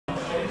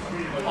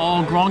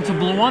Oh, Gronk to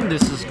TehBlueOne.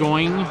 This is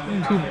going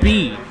to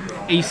be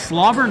a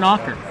slobber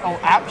knocker. Oh,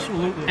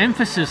 absolutely.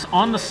 Emphasis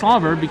on the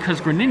slobber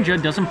because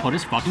Greninja doesn't put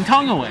his fucking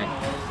tongue away.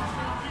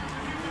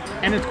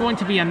 And it's going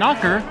to be a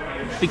knocker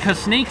because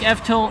Snake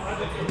F-Tilt,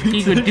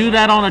 he could do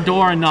that on a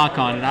door and knock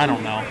on it. I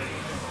don't know.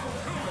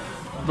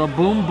 The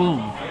boom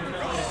boom.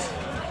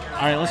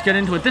 All right, let's get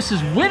into it. This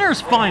is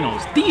winners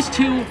finals. These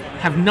two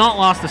have not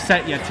lost a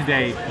set yet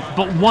today,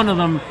 but one of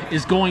them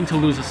is going to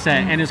lose a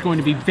set and is going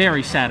to be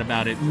very sad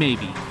about it.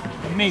 Maybe.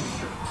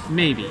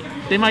 Maybe.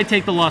 They might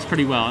take the loss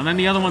pretty well, and then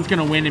the other one's going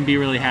to win and be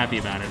really happy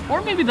about it.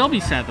 Or maybe they'll be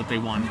sad that they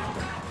won.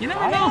 You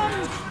never know.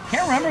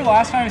 Can't remember the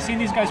last time I've seen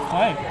these guys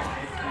play.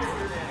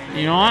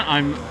 You know what?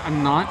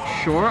 I'm not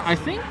sure. I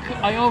think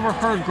I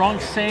overheard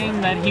Gronk saying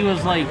that he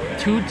was like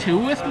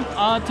 2-2 with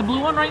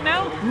TehBlueOne right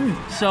now.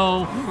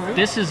 So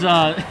this is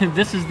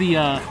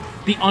the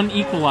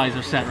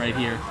unequalizer set right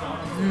here.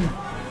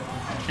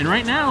 And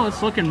right now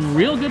it's looking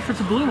real good for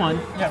TehBlueOne.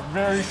 Yeah,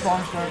 very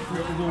strong start for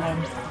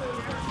TehBlueOne.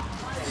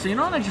 So you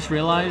know what I just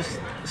realized?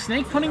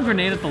 Snake putting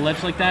grenade at the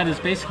ledge like that is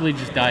basically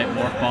just Diet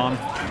Morph Bomb.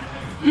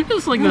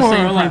 It's like the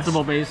same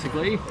principle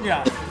basically.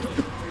 Yeah.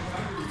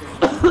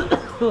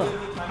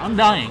 I'm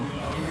dying.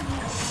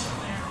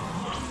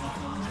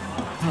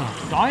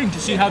 Dying to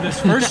see how this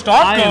first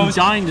stock goes.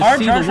 I am dying to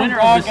see the winner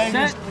of this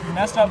set.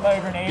 Messed up by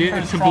a grenade.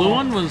 If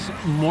TehBlueOne was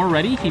more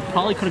ready, he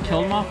probably could have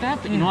killed him off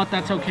that, but you know what?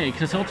 That's okay,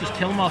 because he'll just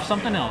kill him off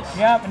something else.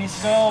 Yep, and he's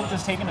still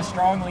just taking a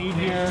strong lead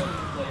here.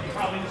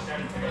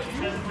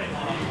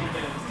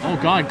 Oh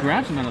god,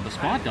 grabs him out of the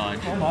spot dodge.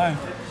 Oh my.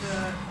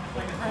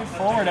 Right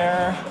forward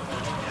error.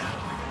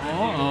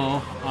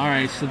 Uh-oh.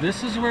 Alright, so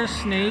this is where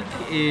Snake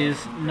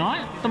is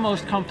not the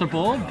most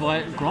comfortable,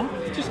 but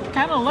Gronk just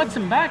kind of lets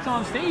him back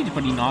on stage,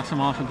 but he knocks him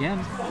off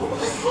again.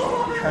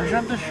 Charging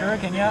up the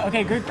shuriken, yeah.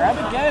 Okay, good grab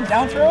again,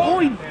 down throw. Oh,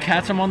 he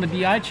catch him on the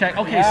DI check.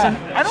 Okay, yeah.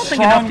 So I don't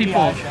think enough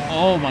people...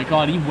 Oh my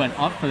god, he went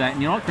up for that.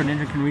 And you know what?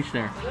 Greninja can reach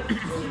there.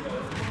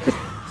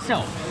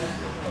 So,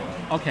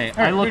 okay,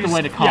 I looked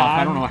away to cough. Yeah,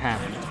 I don't know what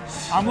happened.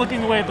 I'm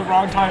looking away at the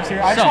wrong times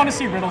here. I just want to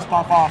see Riddles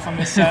pop off on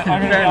this set, I'm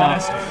going to be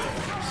honest.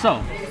 So,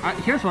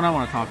 here's what I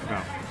want to talk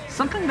about.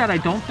 Something that I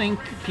don't think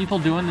people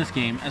do in this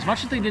game, as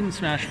much as they did in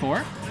Smash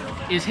 4,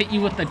 is hit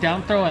you with the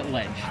down throw at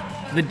ledge.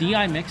 The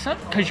DI mix-up,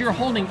 because you're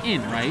holding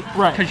in, right?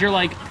 Right. Because you're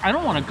like, I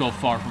don't want to go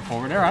far from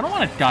forward air. I don't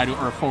want to die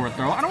to, or forward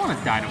throw. I don't want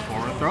to die to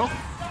forward throw.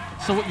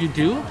 So what you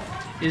do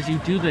is you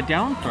do the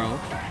down throw,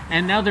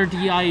 and now their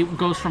DI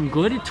goes from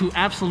good to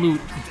absolute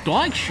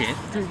dog shit,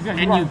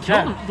 and you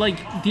kill them.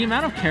 Like, the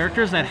amount of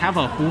characters that have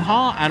a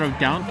hoo-ha out of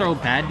down throw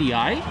bad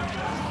DI,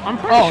 I'm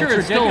pretty sure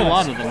it's still a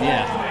lot of them,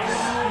 yeah.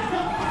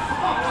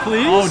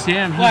 Please? Oh,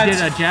 damn, he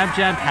did a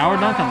jab power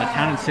dunk on the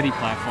Town and City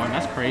platform.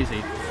 That's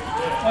crazy.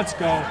 Let's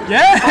go.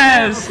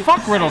 Yes!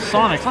 Fuck Riddle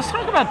Sonics. Let's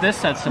talk about this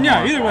set some more.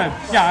 Yeah, either way.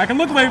 Yeah, I can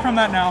look away from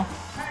that now.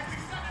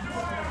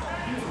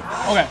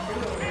 Okay.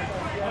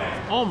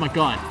 Oh my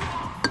god.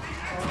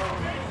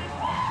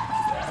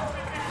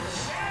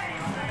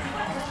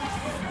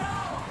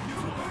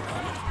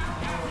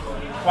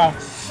 Wow.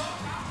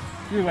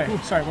 Either way.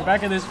 Sorry, we're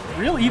back at this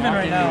real even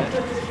right now.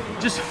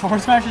 Just forward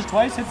smashes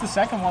twice, hits the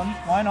second one.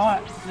 Why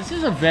not? This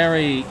is a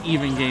very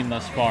even game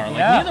thus far. Like,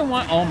 neither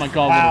one... Oh my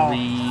god, wow. What a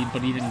read,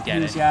 but he didn't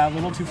get it. Yeah, a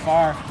little too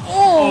far.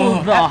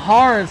 Oh, the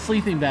hard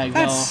sleeping bag,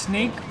 though. That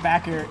snake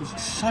back air is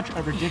such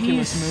a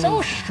ridiculous move. He's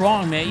so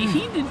strong, man.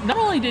 He did, not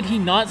only did he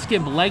not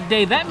skip leg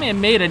day, that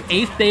man made an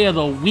 8th day of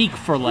the week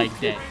for leg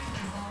day.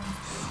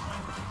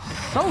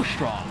 So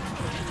strong.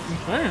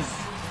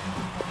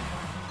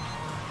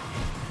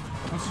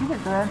 Let's see what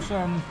Gronk's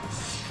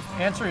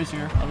answer is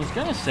here. I was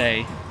gonna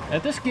say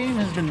that this game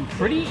has been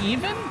pretty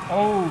even.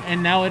 Oh.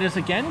 And now it is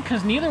again,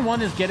 because neither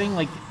one is getting,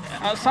 like,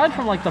 aside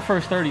from, like, the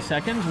first 30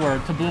 seconds where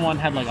TehBlueOne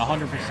had, like,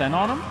 100%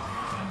 on them,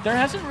 there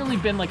hasn't really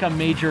been, like, a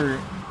major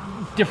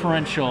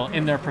differential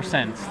in their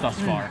percents thus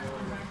far.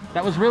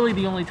 That was really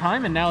the only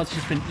time, and now it's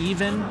just been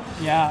even.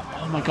 Yeah.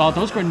 Oh my god,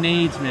 those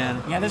grenades,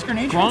 man. Yeah, those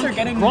grenades are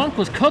getting... Gronk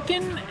was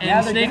cooking,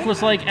 and Snake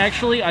was like,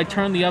 actually, I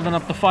turned the oven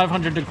up to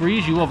 500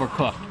 degrees, you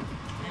overcooked.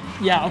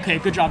 Yeah, okay,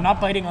 good job.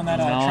 Not biting on that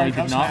no, he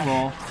did not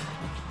roll.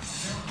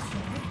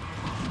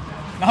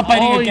 Not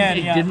biting again,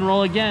 he didn't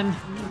roll again.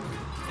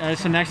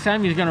 So next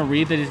time he's going to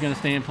read that he's going to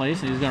stay in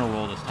place, and he's going to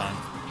roll this time.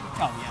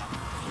 Oh,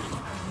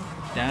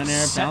 yeah. Down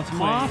air, bounce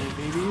him off.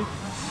 Baby.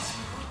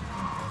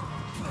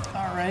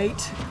 All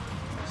right.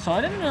 So I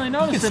didn't really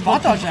notice it.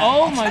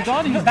 Oh my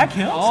god. That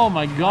kills? Oh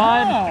my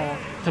god. Wow.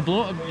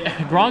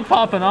 Gronk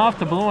popping off,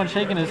 TehBlueOne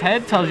shaking his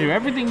head tells you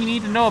everything you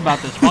need to know about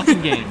this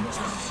fucking game.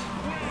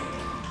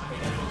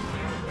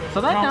 So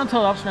that down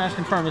tilt up smash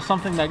confirm is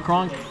something that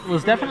Gronk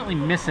was definitely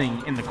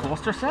missing in the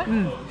Coaster set.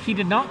 He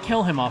did not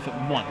kill him off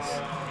at once.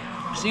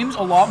 Seems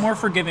a lot more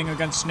forgiving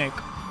against Snake.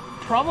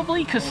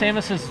 Probably because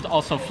Samus is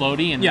also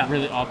floaty and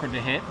really awkward to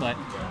hit, but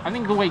I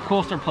think the way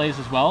Coaster plays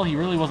as well, he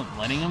really wasn't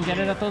letting him get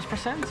it at those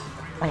percents.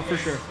 Oh, for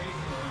sure.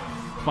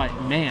 But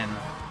man,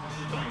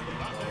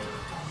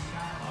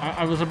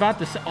 I was about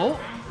to say, oh,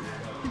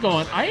 we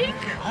going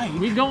Ike?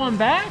 We going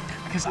back?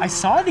 Because I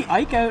saw the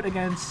Ike out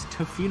against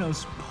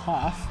Tofino's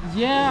tough.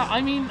 Yeah,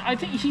 I mean, I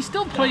think he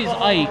still plays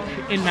Ike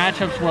in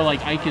matchups where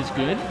like Ike is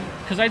good.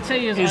 Because I'd say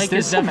his Ike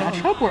is definitely. Is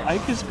this a matchup where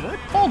Ike is good?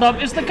 Hold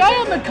up, is the guy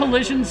on the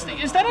collisions?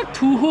 Is that a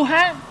Tuhu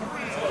hat?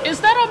 Is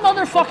that a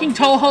motherfucking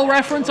Toho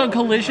reference on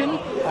Collision?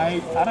 I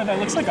don't know. It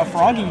looks like a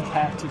Froggy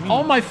hat to me.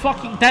 Oh my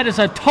fucking! That is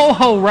a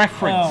Toho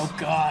reference. Oh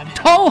god.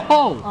 Toho.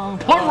 Oh,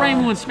 Put God.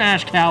 Rainbow in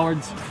Smash,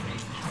 cowards.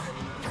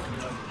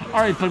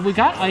 All right, but we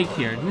got Ike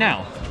here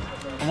now.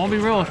 I won't be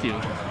real with you.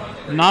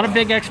 Not a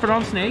big expert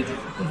on Snake.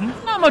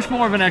 Not much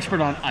more of an expert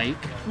on Ike.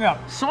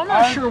 Yeah. So I'm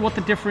not sure what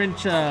the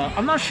different.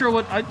 I'm not sure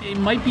what it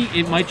might be.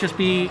 It might just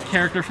be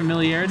character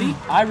familiarity.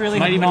 I really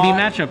might have even not, be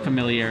matchup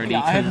familiarity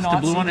Yeah, I have because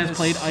not TehBlueOne seen has this.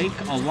 played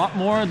Ike a lot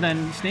more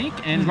than Snake,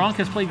 and Gronk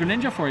has played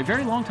Greninja for a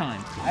very long time.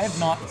 I have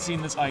not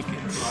seen this Ike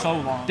in so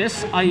long.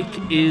 This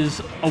Ike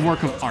is a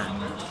work of art.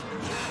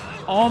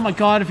 Oh my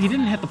god! If he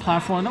didn't hit the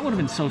platform, that would have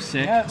been so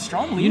sick. Yeah,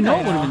 strong lead. You know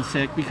right it would have now. been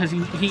sick because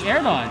he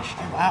air dodged.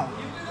 Oh, wow.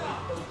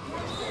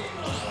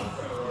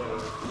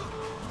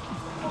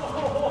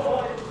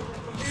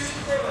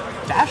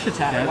 Dash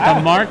attack. Yeah, Wow.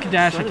 the Mark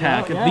dash Started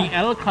attack. out, yeah. The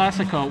El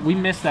Clasico. We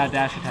missed that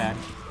dash attack.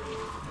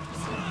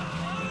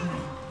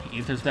 He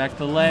ethers back to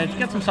the ledge,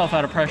 gets himself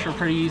out of pressure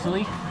pretty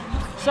easily.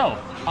 So,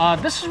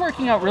 this is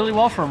working out really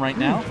well for him right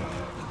now.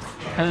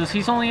 Because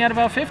he's only at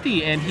about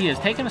 50 and he is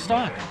taking a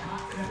stock.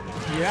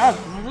 Yeah.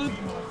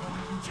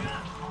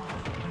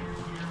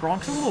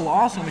 Gronk's a little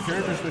lost on the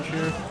character switch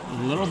here.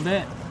 A little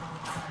bit.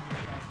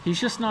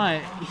 He's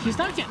not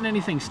getting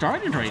anything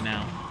started right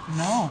now.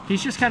 No.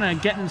 He's just kind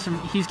of getting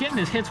he's getting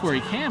his hits where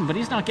he can, but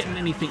he's not getting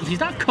anything. He's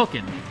not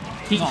cooking.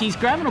 He's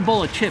grabbing a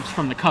bowl of chips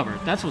from the cover.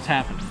 That's what's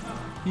happening.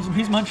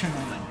 He's munching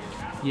right now.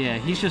 Yeah,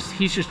 he's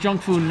just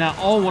junk food now.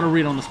 Oh, what a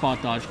read on the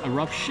spot dodge.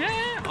 Eruption.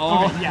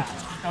 Oh, Okay, yeah.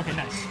 Okay,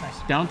 nice.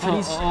 down to, But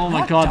he's oh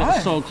my not god, that was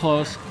done. so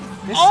close.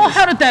 This Oh, is-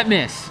 how did that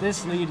miss?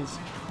 This lead is.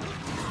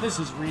 This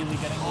is really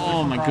getting.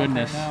 Oh, my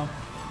goodness. Right now.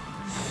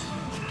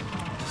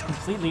 It's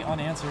completely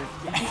unanswered.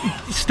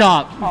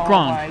 Stop, Oh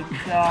Gronk, my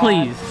God.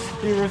 please.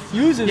 He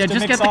refuses Yeah, to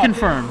just mix get the up.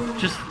 confirm.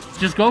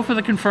 Just go for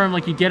the confirm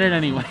like you get it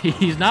anyway.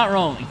 He's not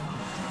rolling.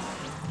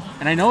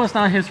 And I know it's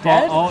not his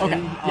fault. Dead? Oh,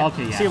 Okay. Yeah.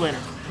 Okay, yeah. See you later.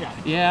 Yeah.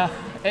 Yeah.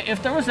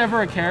 If there was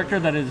ever a character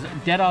that is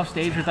dead off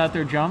stage without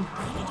their jump,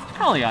 it's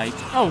probably Ike.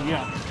 Oh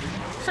yeah.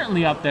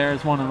 Certainly up there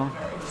as one of them.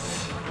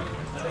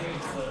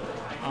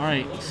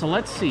 Alright, so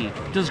let's see.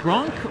 Does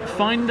Gronk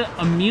find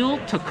a meal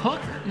to cook?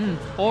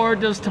 Or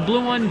does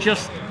TehBlueOne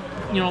just,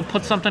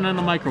 put something in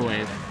the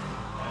microwave?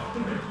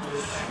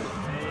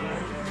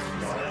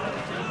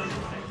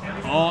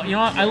 Oh, you know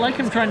what? I like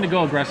him trying to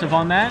go aggressive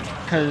on that,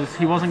 because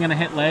he wasn't going to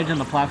hit ledge and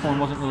the platform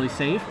wasn't really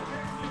safe.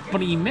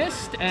 But he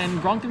missed, and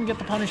Gronk didn't get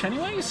the punish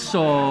anyway,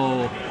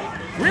 so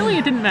really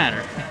it didn't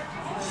matter.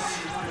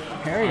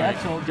 Parry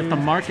F tilt, Get dude. the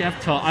Mark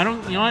F tilt.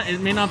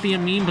 It may not be a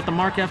meme, but the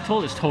Mark F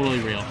tilt is totally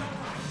real.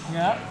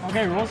 Yeah.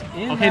 Okay, rolls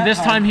in. Okay, that this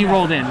time he yeah.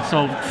 rolled in,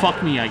 so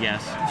fuck me, I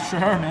guess. Sure,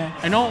 man.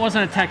 I know it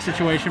wasn't a tech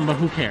situation, but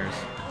who cares?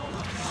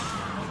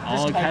 Oh,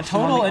 Just a catch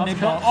him on total the up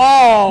enigma. tilt.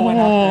 Oh, went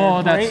up Oh,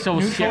 there. that's Great so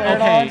neutral scary. air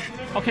Okay, dodge.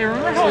 okay.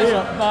 Remember how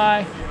Yeah.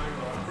 bye.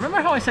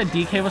 Remember how I said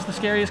DK was the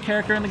scariest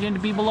character in the game to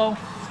be below?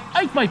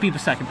 Ike might be the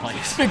second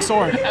place. Big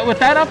sword. With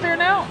that up there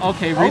now,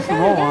 okay, raise the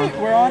roll on.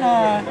 We're on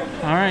All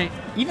right,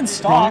 even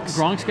stocks.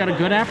 Gronk's got a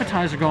good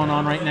appetizer going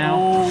on right now.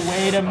 Oh,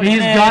 wait a minute. He's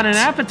got an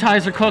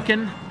appetizer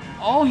cooking.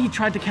 Oh, he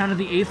tried to counter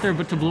the Aether,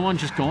 but TehBlueOne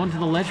just going to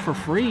the ledge for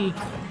free.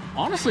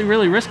 Honestly,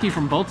 really risky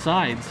from both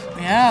sides.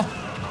 Yeah.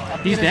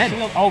 He's Get his dead.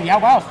 shield. Oh, yeah,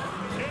 wow.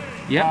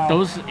 Yep, Wow.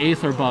 those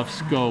Aether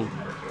buffs go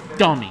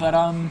dummy. But,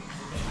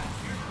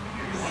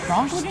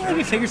 Gronk's looking like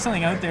he figured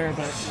something out there,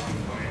 but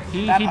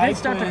He that did Ike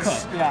start to was,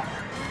 cook. Yeah.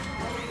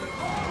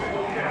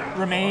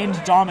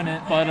 Remained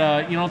dominant. But,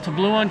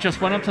 TehBlueOne just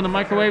went up to the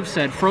microwave,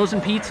 said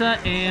frozen pizza,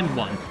 and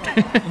won.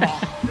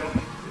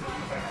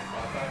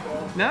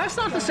 Now, that's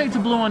not to say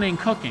TehBlueOne ain't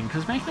cooking,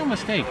 because make no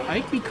mistake,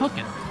 Ike be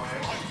cooking.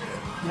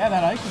 Yeah,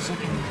 that Ike was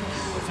looking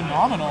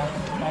phenomenal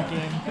in that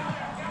game.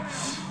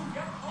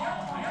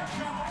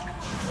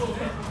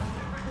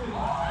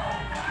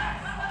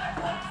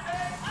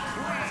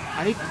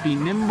 Ike be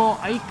nimble,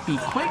 Ike be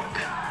quick.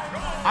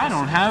 I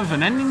don't have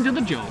an ending to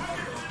the joke.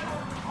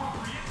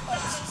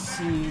 Let's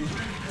see.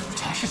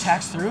 Dash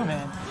attacks through,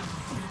 man.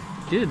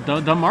 Dude,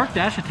 the Mark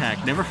dash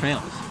attack never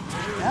fails.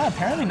 Yeah,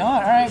 apparently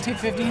not. All right, take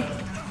 50.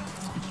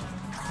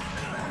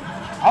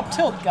 Up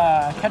tilt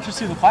catches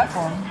through the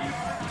platform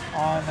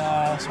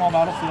on small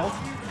battlefield.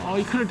 Oh,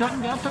 he could have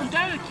gotten down throw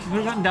dash. He could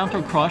have gotten down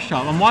throw cross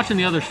chop. I'm watching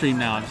the other stream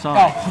now. I'm sorry.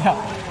 Oh,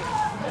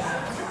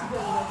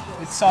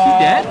 yeah. It's He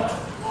dead?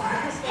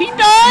 He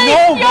died!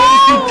 No,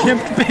 Yo! baby,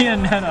 Gimp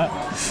Bayonetta.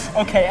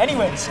 Okay,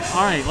 anyways.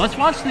 All right, let's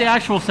watch the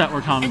actual set we're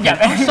commentating. Yeah,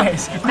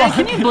 anyways. Man,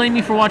 can you blame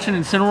me for watching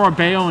Incineroar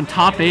Bayo in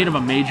top 8 of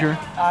a major?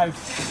 I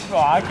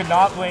could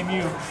not blame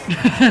you.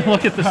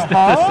 Look at this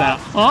stat.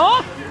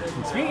 Huh?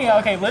 Speaking of,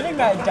 okay, living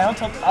that down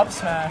tilt up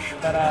smash,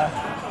 but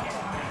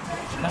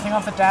nothing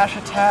off the dash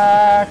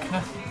attack.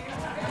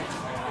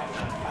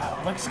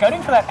 Look,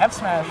 scouting for that F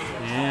smash.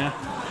 Yeah.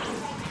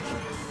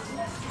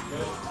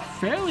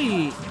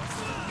 Fairly...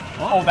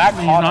 Oh, that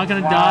He's caught not him.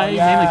 going to Wow, die,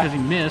 yeah. mainly because he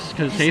missed,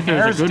 because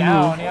Aether is a good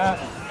down, move.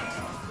 Yeah.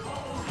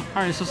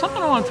 Alright, so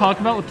something I want to talk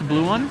about with the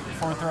blue one.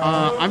 Fourth row.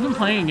 I've been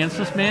playing against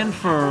this man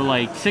for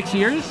like 6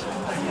 years,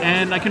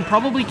 and I can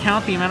probably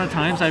count the amount of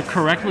times I've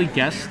correctly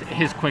guessed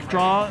his quick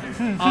draw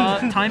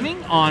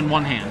timing on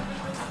one hand.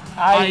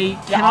 I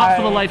cannot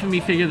for the life of me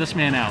figure this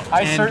man out,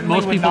 I and certainly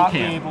most would people not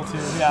can't. be able to,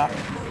 yeah.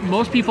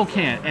 Most people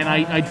can't, and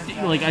I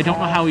don't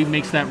know how he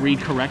makes that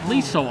read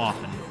correctly so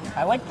often.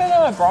 I like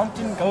that Gronk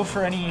didn't go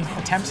for any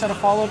attempts at a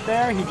follow-up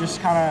there. He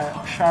just kind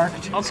of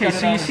sharked. Okay,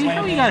 so you see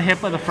how he got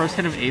hit by the first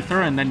hit of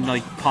Aether and then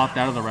like popped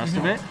out of the rest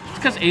of it? It's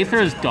because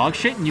Aether is dog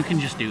shit and you can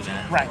just do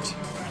that. Right.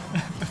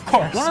 Of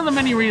course. One of the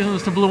many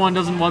reasons TehBlueOne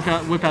doesn't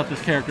whip out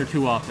this character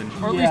too often,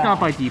 or at least not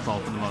by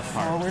default for the most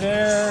part. Forward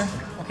air.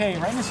 Okay,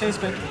 right in his face,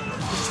 but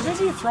he's too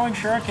busy throwing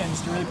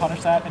shurikens to really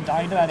punish that and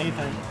dying to that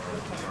Aether.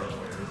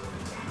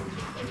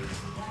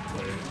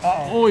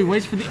 Oh, he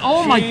waits for the...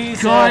 Oh my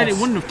god, it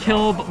wouldn't have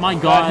killed, but my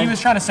god. He was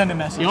trying to send a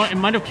message. You know what, it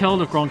might have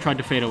killed if Gronk tried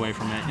to fade away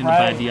from it in the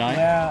bad DI.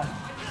 Yeah.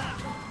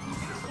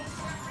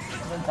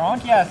 But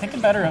Gronk, yeah,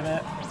 thinking better of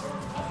it.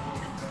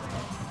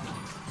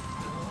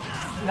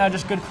 Now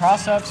just good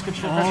cross-ups, good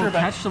shield pressure, but...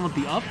 catch them with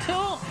the up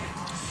tilt?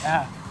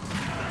 Yeah.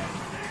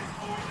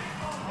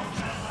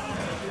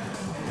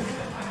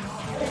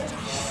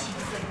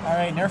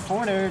 Alright, Nair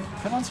forward air,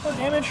 put on some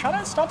more damage, trying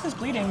to stop this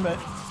bleeding, but...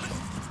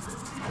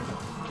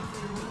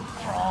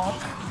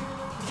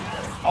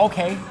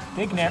 Okay,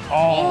 big Nair.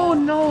 Oh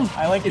no!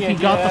 I like if he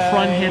got the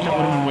front hit, that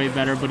would have been way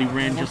better, but he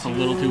ran just a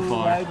little too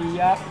far.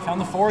 Yeah,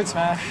 found the forward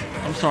smash.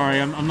 I'm sorry,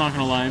 I'm not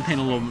gonna lie, I'm paying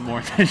a little bit more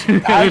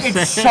attention.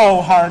 It's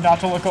so hard not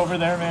to look over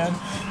there, man.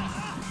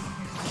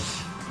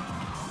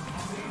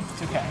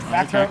 It's okay.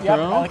 Back throw, yep,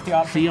 I like the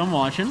option. See, I'm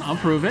watching, I'll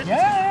prove it.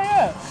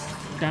 Yeah.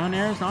 Down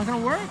air is not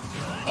gonna work.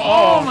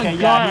 Oh my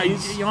god, you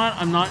know what?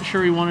 I'm not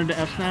sure he wanted to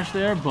F smash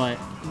there, but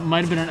it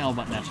might have been an L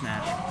button F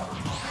smash.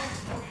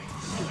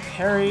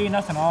 Parry,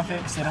 nothing off it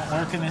because they don't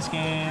work in this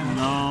game.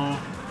 No,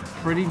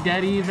 pretty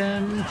dead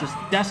even, just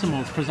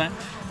decimals present.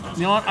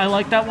 You know what, I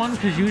like that one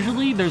because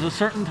usually there's a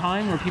certain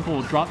time where people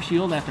will drop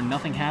shield after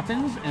nothing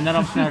happens, and that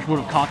up smash would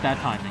have caught that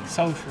timing.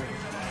 So true.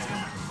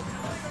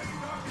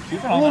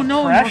 Oh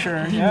no,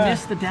 pressure. He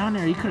missed the down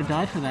air, he could have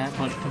died for that,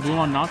 but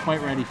TehBlueOne not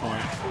quite ready for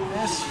it.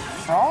 This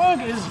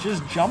frog is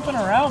just jumping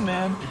around,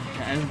 man.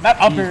 That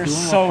up air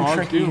is so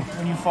tricky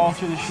when you fall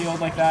through the shield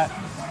like that.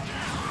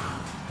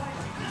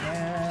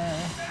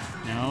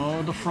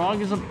 No, the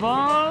frog is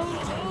above.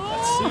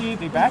 Let's see,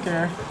 the back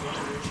air.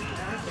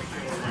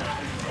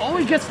 Oh,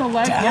 he gets the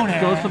leg.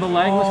 Yep, goes for the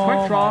legless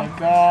quick draw. Oh my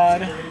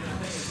god.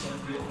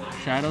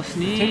 Shadow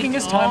sneak. Taking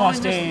his time off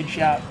stage,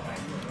 yeah.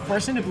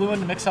 Forcing TehBlueOne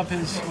to mix up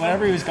his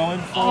whatever he was going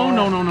for. Oh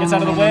no! Gets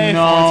out of the way.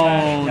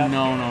 No!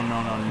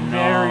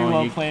 Very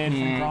well played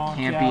from Gronk.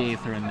 Can't be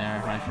Aether in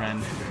there, my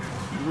friend.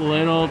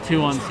 Little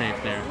too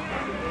unsafe there.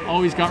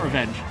 Oh, he's got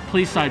revenge.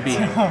 Please side B.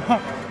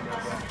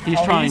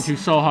 He's trying to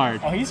so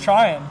hard. Oh, he's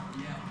trying.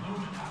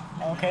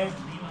 Okay.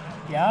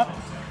 Yeah.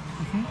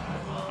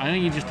 I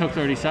think he just took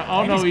 30 seconds.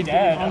 Oh no, he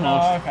dead.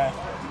 Almost. Oh, okay.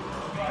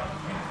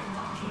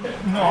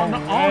 Oh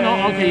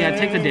no. Okay, yeah,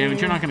 take the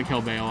damage. You're not gonna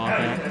kill Bale off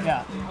that.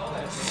 Yeah.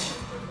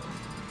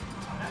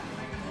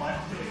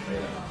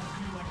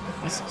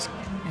 This is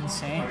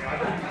insane.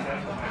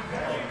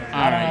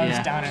 Alright,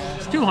 yeah.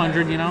 It's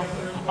 200, you know.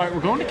 Alright,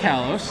 we're going to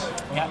Kalos.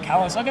 Yeah,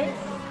 Kalos, okay.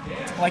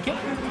 Like it.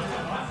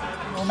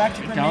 Going back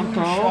to Down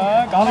throw.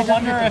 Gotta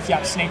wonder if,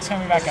 Snake's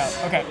coming back up.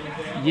 Okay.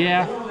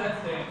 Yeah.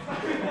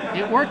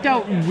 It worked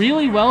out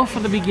really well for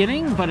the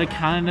beginning, but it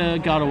kind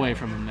of got away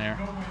from him there.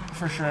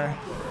 For sure.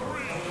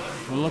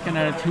 We're looking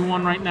at a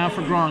 2-1 right now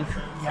for Gronk.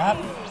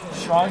 Yep.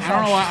 Strong, I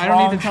don't know why. I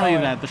don't need to tell you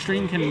that. The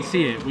stream can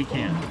see it. We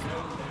can't.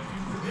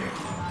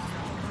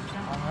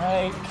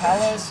 Alright,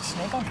 Kalos.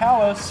 Snake on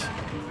Kalos.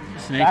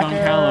 Snake on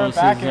Kalos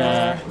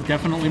is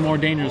definitely more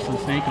dangerous than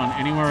Snake on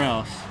anywhere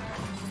else.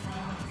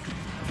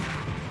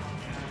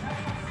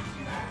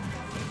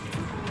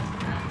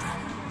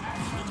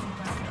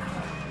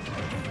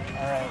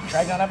 Alright,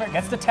 drag down effort,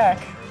 gets the tech.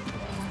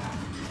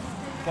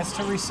 Gets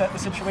to reset the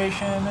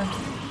situation.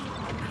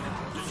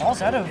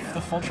 Falls out of the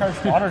full charge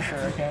water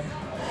shuriken.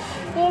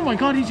 Oh my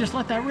god, he just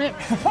let that rip.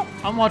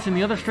 I'm watching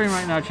the other stream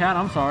right now, chat.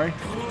 I'm sorry.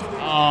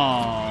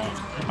 Oh.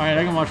 Alright,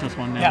 I can watch this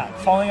one now. Yeah,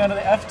 falling out of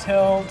the F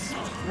tilt.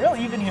 Real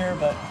even here,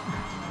 but...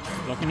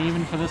 Looking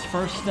even for this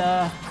first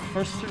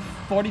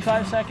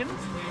 45 seconds.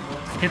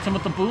 Hits him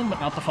with the boom, but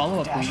not the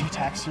follow-up boom. Dash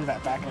attacks through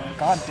that back end.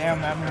 God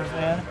damn that move,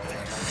 man.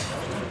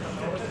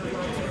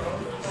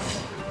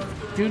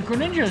 Dude,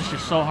 Greninja is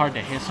just so hard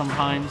to hit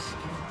sometimes.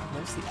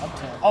 Where's the up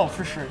tilt? Oh,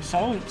 for sure.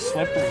 So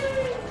slippery.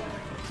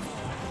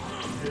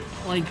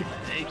 Like,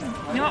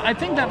 you know, I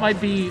think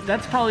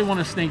that's probably one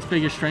of Snake's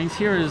biggest strengths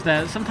here is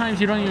that sometimes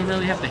you don't even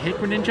really have to hit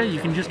Greninja. You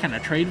can just kind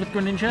of trade with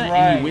Greninja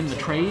and you win the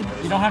trade.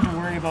 You don't have to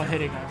worry about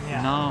hitting him,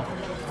 yeah. No.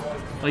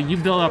 Like, you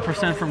build up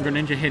percent from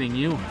Greninja hitting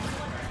you.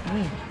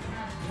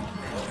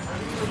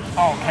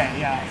 Okay,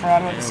 yeah.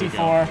 Forgot about the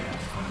C4.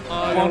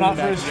 Blown out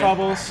for his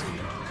troubles.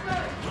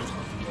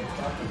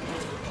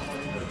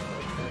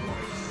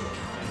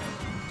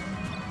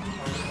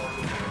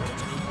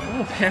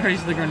 Oh,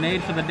 parries the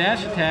grenade for the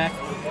dash attack.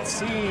 Let's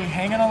see,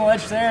 hanging on the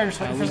ledge there,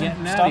 just waiting for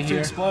some stuff to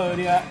explode,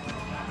 yeah.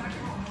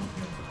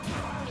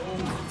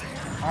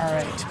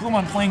 Alright,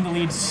 TehBlueOne playing the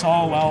lead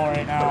so well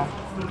right now.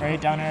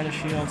 Right down there the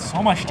shield.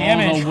 So much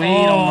damage. The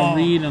weight on the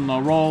read and the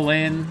roll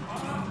in.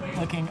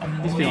 Looking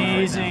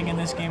amazing in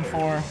this game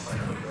 4.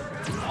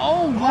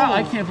 Oh wow,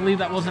 I can't believe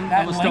that was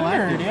still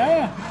active.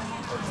 Yeah.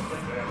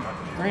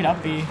 Great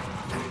up B.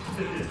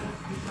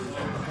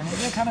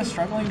 Greninja kind of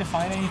struggling to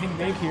find anything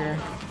big here.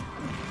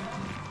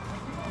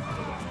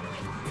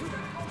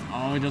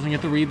 Oh, he doesn't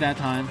get the read that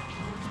time.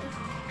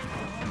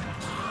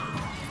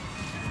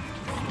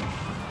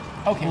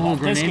 Okay, well,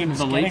 this game is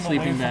the late getting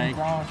sleeping away bag.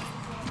 from Gronk.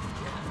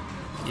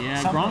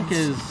 Yeah, Gronk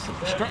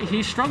is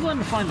he's struggling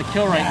to find the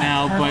kill right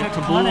now, but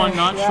TehBlueOne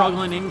not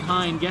struggling in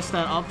kind, gets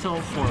that up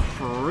tilt for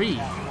free.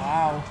 Yeah,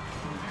 wow.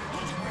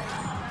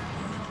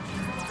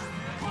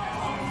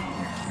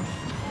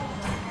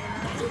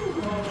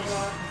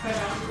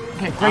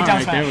 Okay, great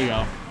down smash. There we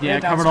go. Yeah,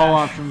 covered all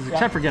options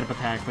except for get up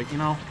attack, but you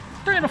know,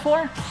 3 out of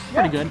 4,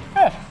 pretty good.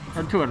 Good.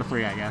 Or 2 out of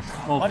 3, I guess.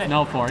 Well,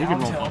 no, 4. You can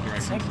roll both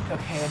directions.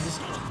 Okay, I'm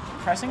just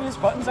pressing his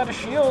buttons out of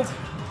shield.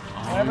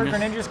 Whenever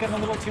Greninja's getting a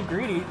little too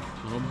greedy.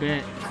 A little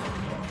bit.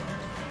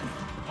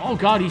 Oh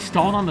god, he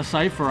stalled on the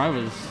Cypher. I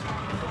was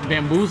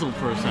bamboozled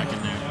for a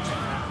second there.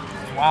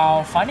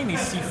 Wow, finding these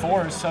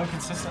C4s so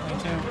consistently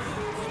too.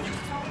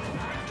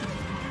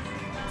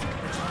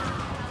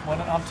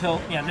 What an up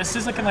tilt. Yeah, this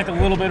is looking like a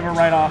little bit of a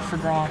write-off for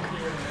Gronk.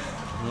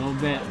 A little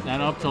bit.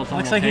 That up tilt's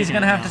looks like he's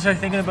going to have to start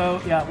thinking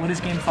about, what his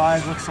game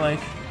 5 looks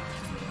like.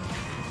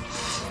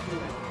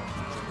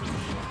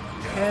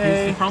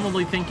 Okay. He's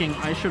probably thinking,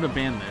 I should have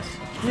banned this.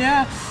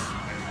 Yeah.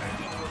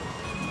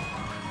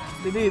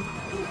 They did.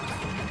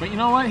 But you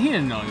know what? He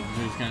didn't know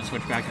he was going to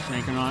switch back to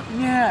Snake or not.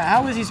 Yeah,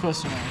 how was he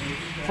supposed to know?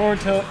 Forward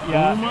tilt,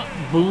 yeah.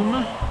 Boom,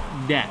 boom,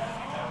 death.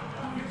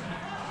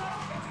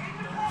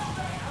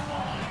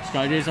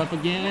 Skyj's up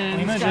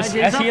again. As he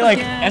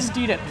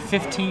SD'd at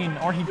 15,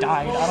 or he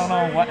died. I don't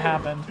know what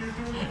happened.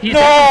 He's no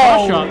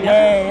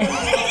way!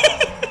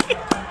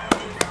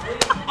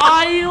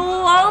 I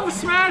love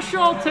Smash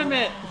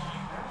Ultimate!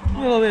 A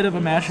little bit of a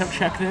mashup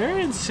check there,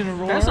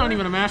 Incineroar. That's not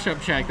even a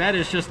mashup check. That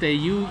is just a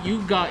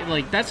you got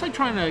that's like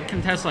trying to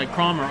contest like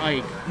Crom or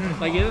Ike.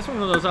 Like it's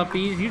one of those up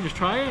Bs. You just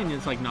try it and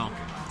it's like no.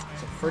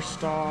 It's a first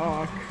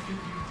stock.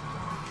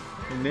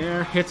 And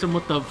there hits him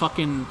with the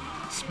fucking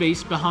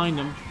space behind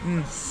him.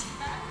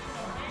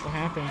 What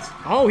happens?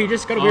 Oh, he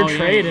just got a weird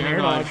trade and air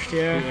dodged.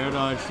 Yeah. He air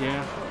dodged.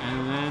 Yeah.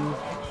 And then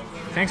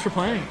thanks for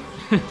playing.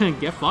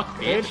 Get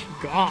fucked, bitch.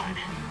 Good God.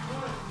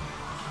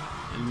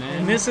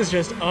 And this is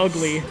just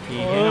ugly. He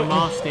hit him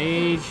off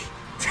stage,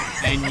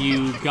 and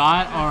you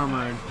got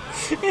armored.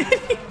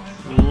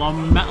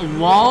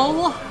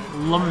 Lol,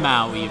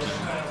 Lamau even.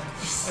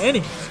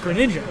 Anyways,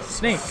 Greninja,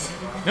 Snake.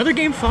 Another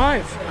game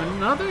 5.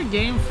 Another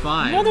game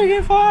 5. Another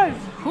game 5.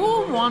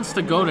 Who wants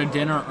to go to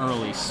dinner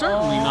early?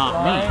 Certainly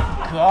not me.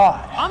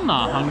 God. I'm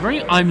not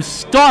hungry. I'm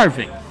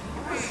starving.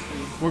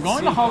 We're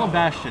going to Hollow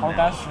Bastion now.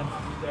 Bastion.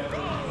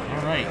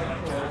 All right.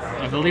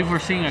 I believe we're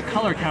seeing a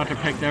color counter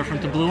pick there from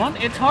TehBlueOne.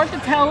 It's hard to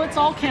tell. It's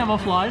all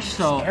camouflage,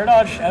 so... Air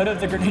dodge out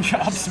of the Greninja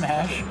up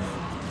smash.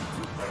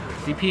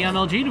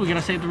 CPMLG, do we gotta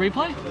save the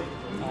replay?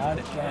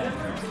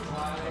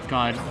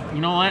 God, you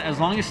know what? As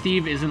long as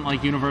Steve isn't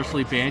like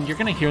universally banned, you're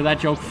gonna hear that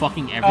joke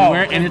fucking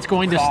everywhere, and it's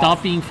going to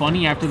stop being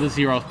funny after the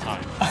 0th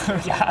time.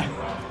 Yeah.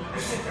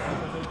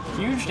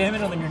 Huge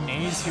damage on the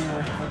grenades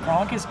here.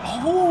 Gronk is...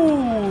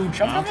 Oh!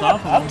 Jumped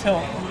up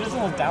tilt. Just a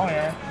little down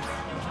air.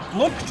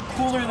 Looked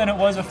cooler than it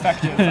was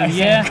effective, I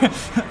think.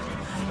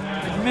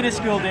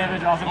 Minuscule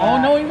damage off of that.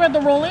 Oh no, he read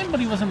the roll in, but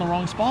he was in the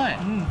wrong spot.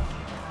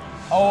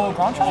 Oh,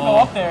 Gronk trying to go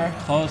up there.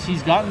 Close.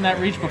 He's gotten that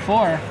reach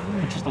before,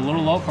 but just a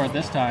little low for it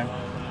this time.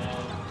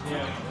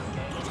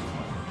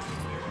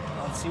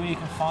 Let's see what you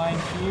can find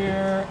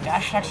here.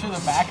 Dash attacks through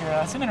the back air.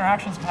 That's an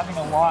interaction's having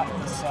a lot in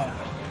this set.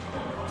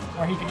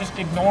 Where he can just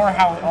ignore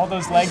how all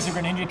those legs of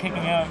Greninja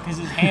kicking out because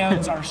his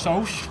hands are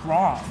so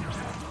strong.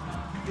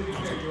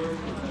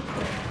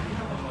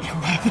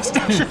 This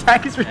dash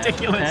attack is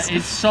ridiculous.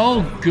 It's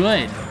so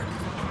good.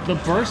 The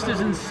burst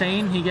is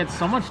insane. He gets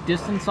so much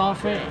distance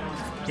off it.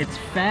 It's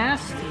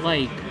fast,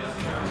 like...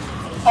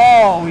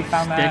 Oh, we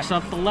found that. Sticks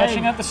up the leg.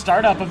 Catching at the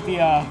startup of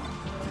the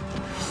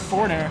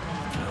forward air.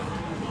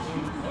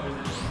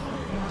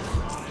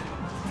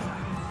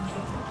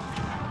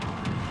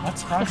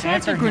 What's Gronk's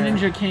answer here?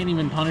 Greninja can't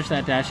even punish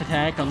that dash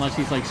attack unless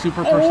he's like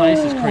super precise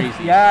is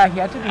crazy. Yeah, he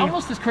had to be...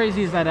 Almost as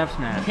crazy as that F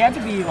smash. He had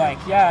to be like,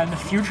 in the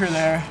future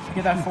there to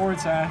get that forward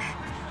smash.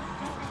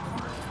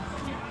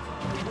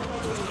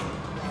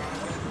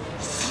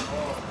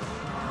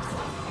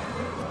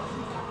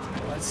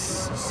 Let's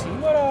see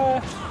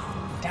what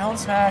down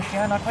smash.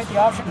 Yeah, not quite the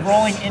option.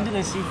 Rolling into the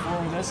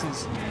C4. This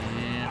is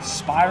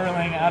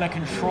spiraling out of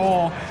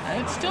control.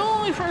 It's still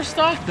only first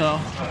stock though.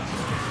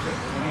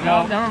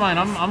 No, never mind.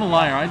 I'm a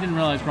liar. I didn't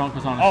realize Gronk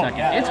was on a second.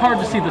 Yeah. It's hard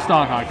to see the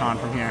stock icon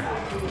from here.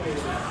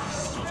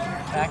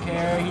 Back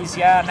air.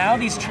 Now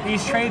these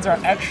trades are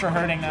extra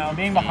hurting now.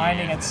 Being behind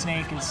against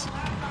Snake is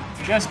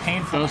just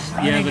painful.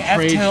 Yeah, the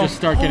trades just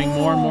start getting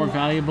more and more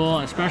valuable,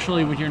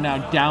 especially when you're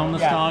now down the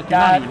stock. You're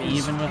not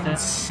even with it.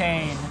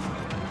 Insane.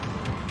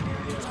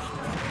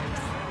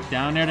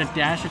 Down there to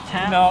dash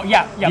attack? No,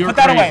 yeah, You're put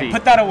that crazy. away.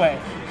 Put that away.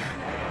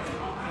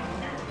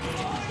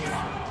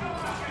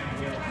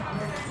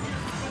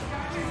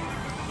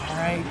 All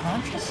right,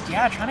 I'm just,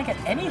 trying to get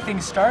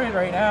anything started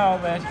right now,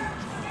 but...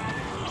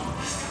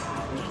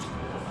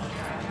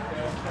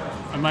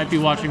 I might be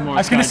watching more. I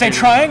was going to say,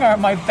 trying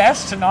my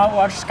best to not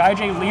watch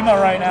SkyJ Lima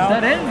right now.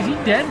 Is that it? Is he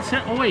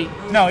dead? Oh, wait.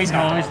 No, he's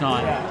not. No, he's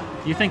not.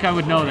 Yeah. You think I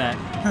would know that?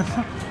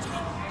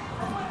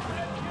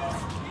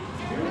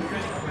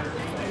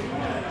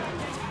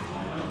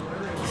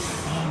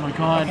 Oh, my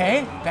God.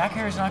 Okay, back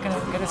air is not going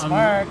to get its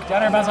mark.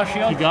 Down air bounce off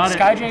shield. He got it.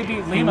 SkyJ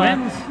beat Lima. He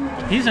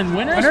wins. He's in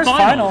winners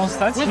finals.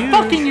 That's with huge.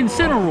 fucking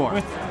Incineroar.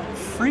 With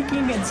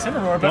freaking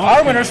Incineroar. But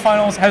our winners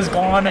finals has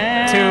gone to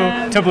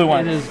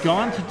TehBlueOne. It has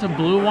gone to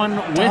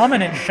TehBlueOne with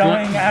dominant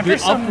showing after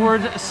some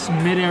upward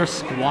mid-air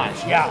squat.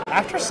 Yeah,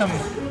 after some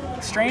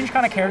strange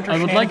kind of character I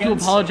would like to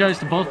apologize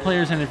to both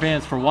players in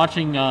advance for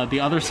watching the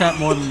other set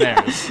more than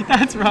theirs.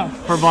 That's rough.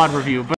 For VOD review. But